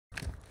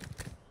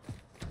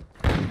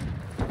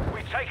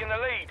taking the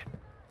lead.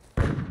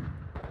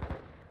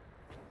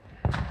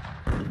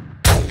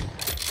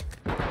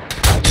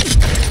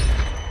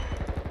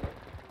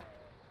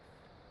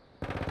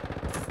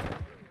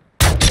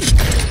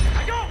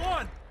 I got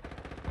one!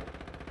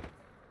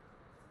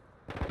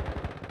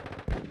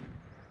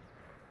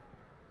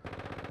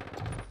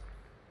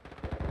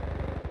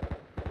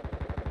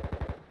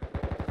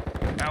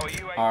 How are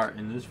you? Alright,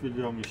 in this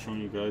video I'm going to be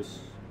showing you guys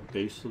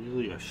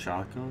basically a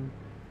shotgun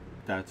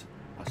that's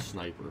a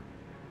sniper.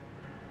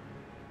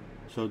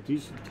 So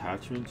these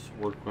attachments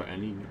work with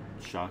any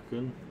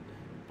shotgun,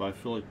 but I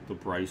feel like the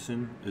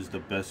Bryson is the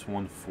best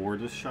one for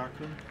this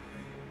shotgun.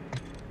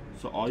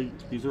 So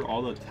these are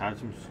all the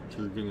attachments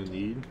you're going to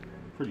need.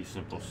 Pretty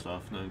simple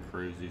stuff, nothing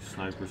crazy.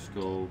 Sniper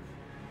scope,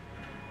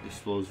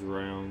 explosive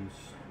rounds,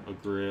 a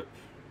grip,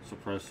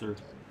 suppressor,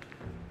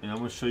 and I'm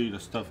going to show you the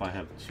stuff I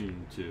have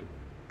tuned to.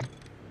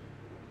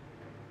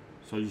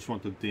 So you just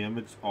want the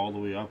damage all the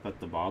way up at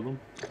the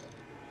bottom.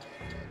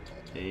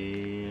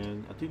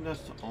 And I think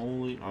that's the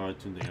only... I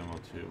tuned the ammo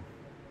too.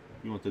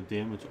 You want the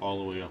damage all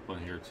the way up on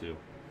here too.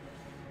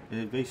 And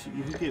it basically,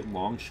 you can get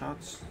long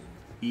shots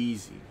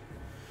easy.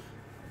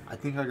 I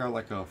think I got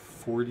like a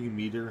 40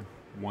 meter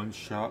one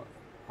shot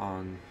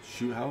on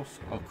shoot house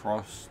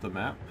across the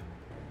map.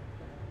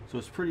 So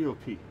it's pretty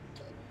OP.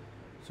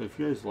 So if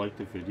you guys like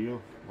the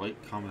video,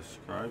 like, comment,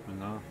 subscribe,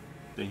 and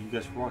thank you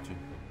guys for watching.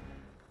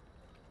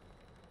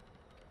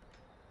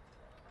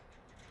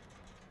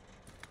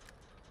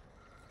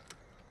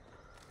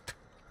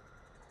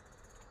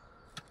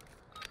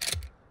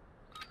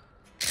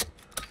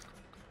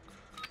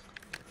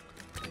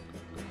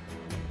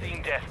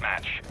 Team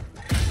deathmatch.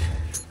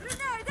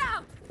 Grenade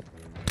out!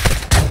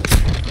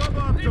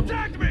 He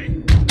attacked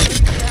me!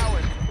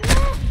 Coward.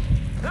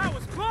 That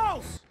was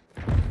close!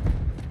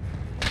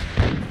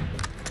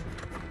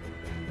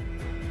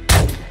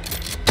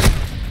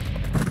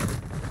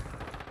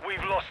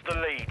 We've lost the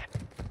lead.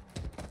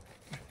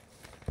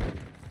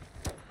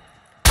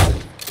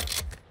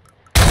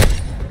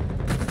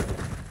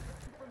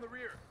 From the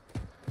rear.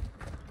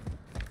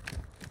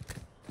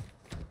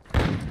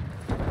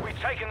 We've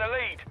taken the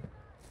lead.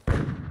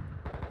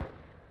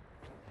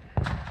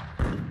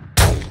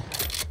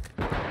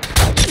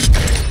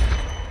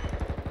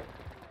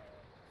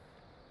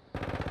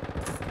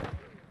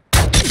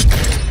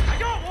 I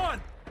got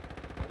one!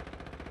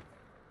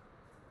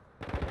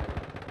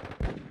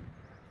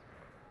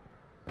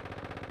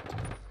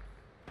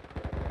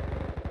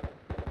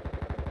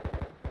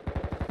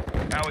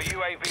 Our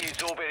UAV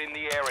is orbiting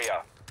the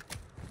area.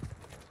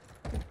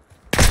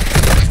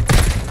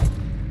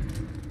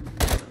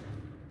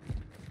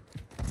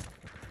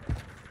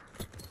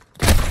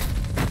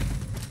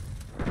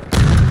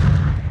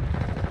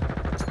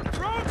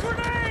 Throw a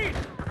grenade!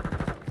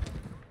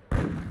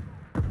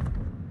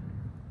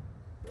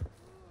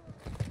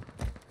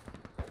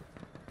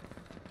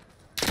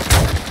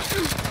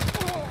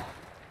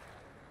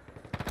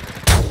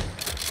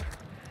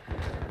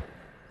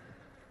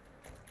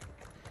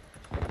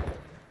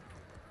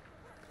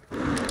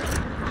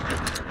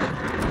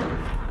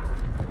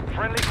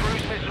 Friendly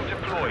cruise missile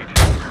deployed.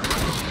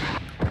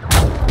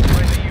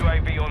 Friendly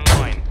UAV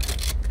online.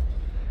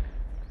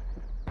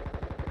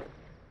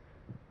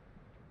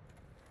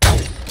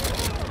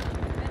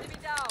 Enemy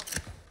down!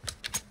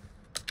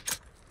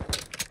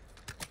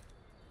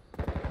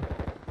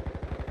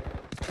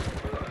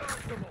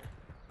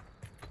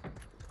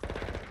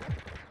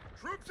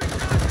 Troops in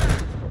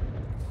contact!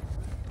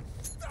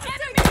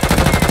 Enemy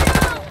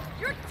down!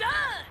 You're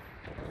done!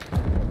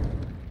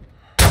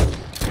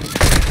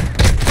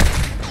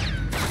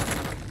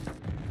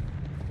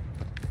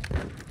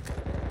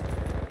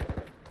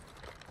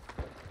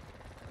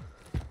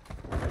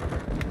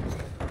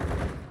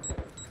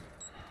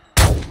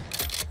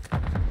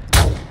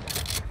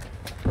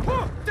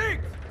 Whoa, dig!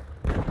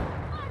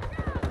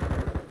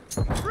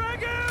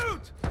 Frag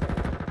out!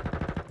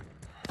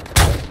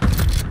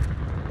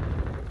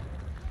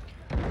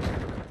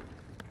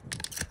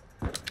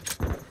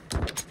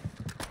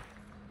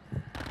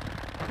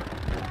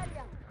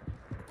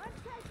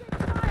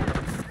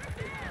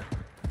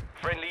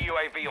 Friendly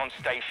UAV on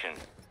station.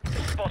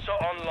 Spotter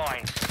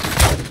online.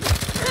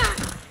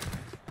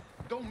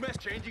 Don't mess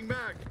changing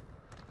mag.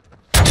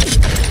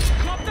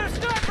 Drop their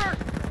sniper!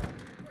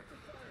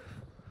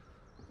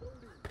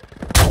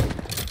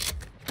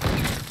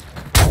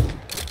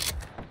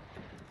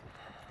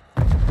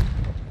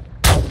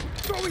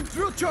 Throwing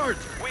drill charge!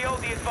 We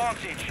hold the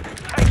advantage.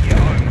 Take it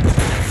home.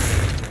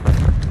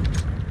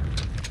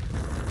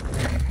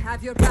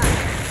 Have your back.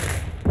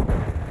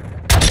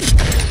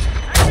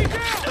 Enemy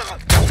down!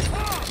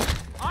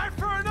 Eye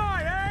for an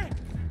eye, eh?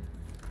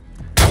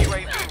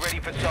 UAV ready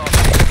for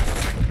target.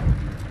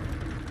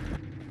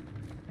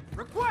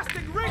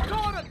 Requesting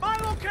recon at my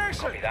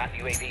location! Copy that.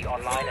 UAV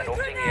online and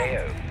orbiting the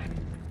AO.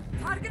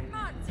 Target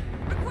marked.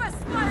 Request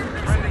fire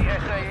mission. Friendly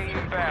SAE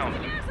inbound.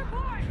 Air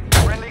support.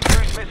 Friendly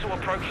cruise missile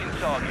approaching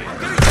target.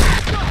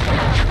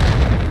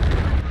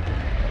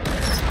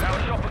 Our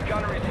chopper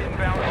gunner is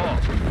inbound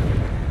hot.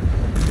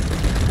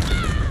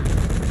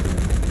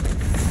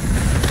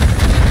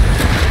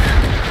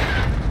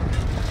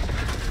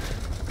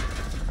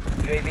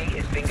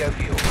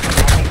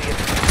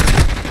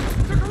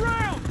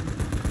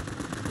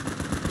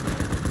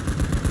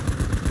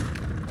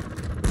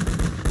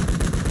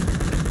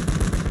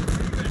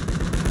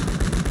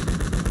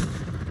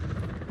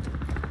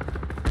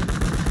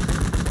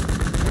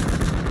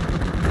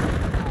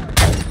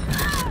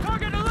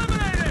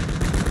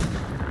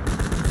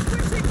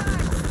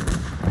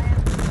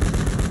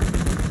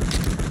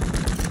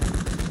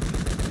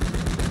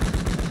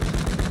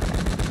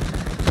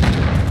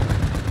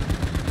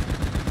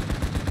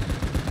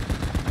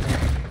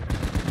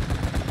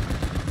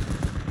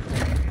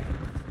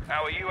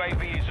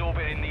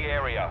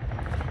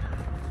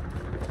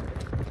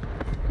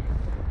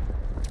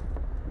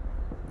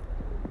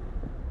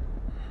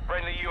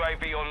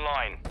 UAV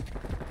online.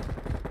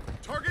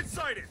 Target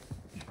sighted.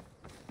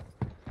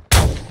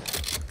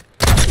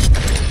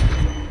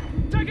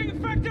 Taking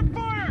effective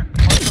fire!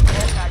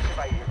 Ultra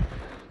activated.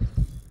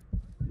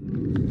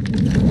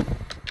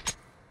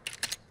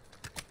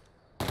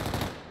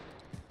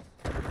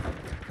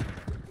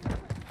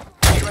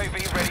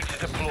 UAV ready to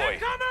deploy.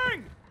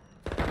 Coming!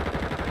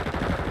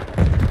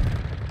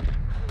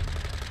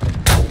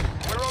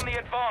 We're on the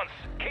advance.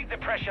 Keep the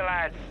pressure,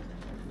 lads.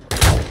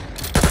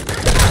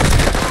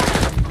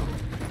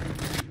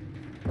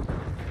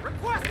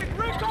 Requesting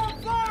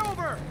recon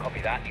flyover!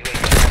 Copy that.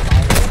 UAV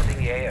online orbiting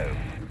the AO.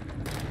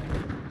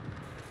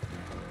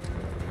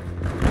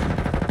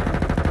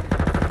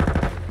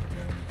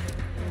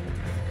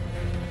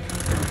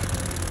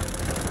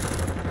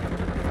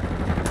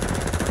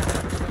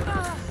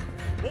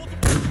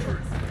 Multiple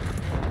shooters.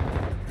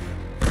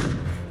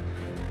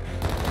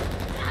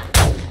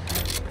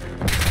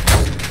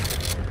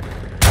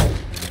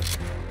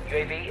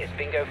 UAV is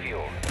bingo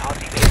fuel.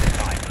 RTV at the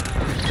time.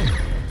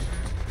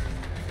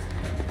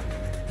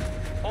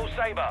 All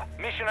Sabre,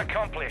 mission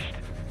accomplished.